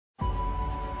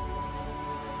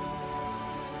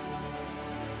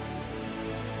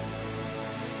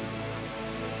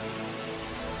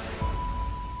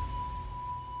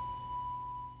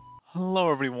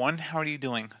Hello everyone, how are you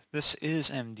doing? This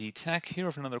is MD Tech here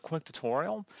with another quick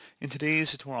tutorial. In today's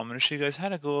tutorial, I'm going to show you guys how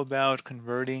to go about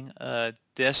converting a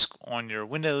disk on your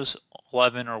Windows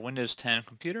 11 or Windows 10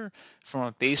 computer from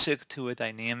a basic to a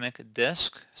dynamic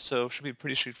disk. So it should be a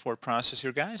pretty straightforward process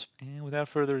here, guys. And without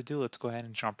further ado, let's go ahead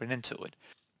and jump right into it.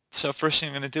 So first thing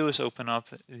I'm going to do is open up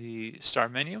the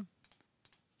Start menu,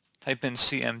 type in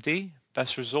CMD.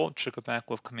 Best result should go back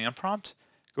with Command Prompt.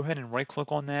 Go ahead and right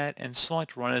click on that and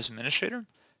select Run as Administrator.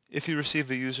 If you receive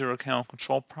a user account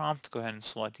control prompt, go ahead and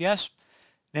select Yes.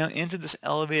 Now into this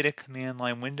elevated command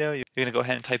line window, you're going to go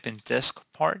ahead and type in disk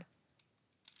part,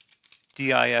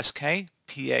 D-I-S-K-P-A-R-T.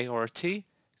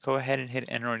 Go ahead and hit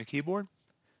Enter on your keyboard.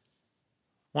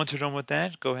 Once you're done with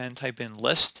that, go ahead and type in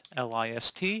list,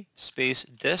 L-I-S-T, space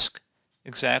disk,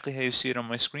 exactly how you see it on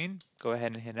my screen. Go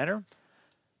ahead and hit Enter.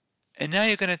 And now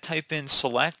you're going to type in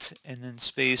select and then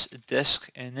space disk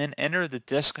and then enter the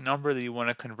disk number that you want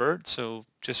to convert. So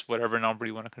just whatever number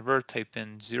you want to convert, type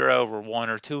in 0 or 1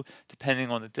 or 2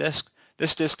 depending on the disk.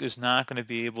 This disk is not going to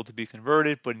be able to be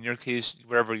converted, but in your case,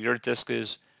 wherever your disk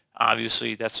is,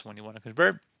 obviously that's the one you want to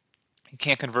convert. You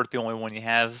can't convert the only one you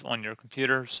have on your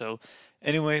computer. So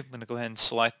anyway, I'm going to go ahead and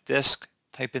select disk,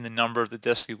 type in the number of the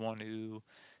disk you want to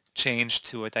change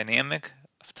to a dynamic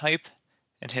type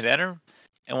and hit enter.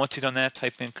 And once you've done that,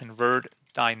 type in convert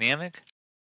dynamic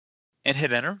and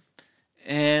hit enter.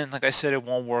 And like I said, it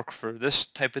won't work for this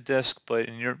type of disk, but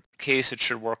in your case, it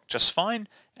should work just fine.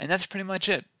 And that's pretty much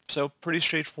it. So pretty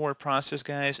straightforward process,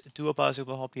 guys. I do hope I was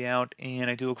able to help you out, and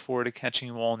I do look forward to catching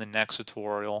you all in the next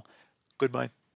tutorial. Goodbye.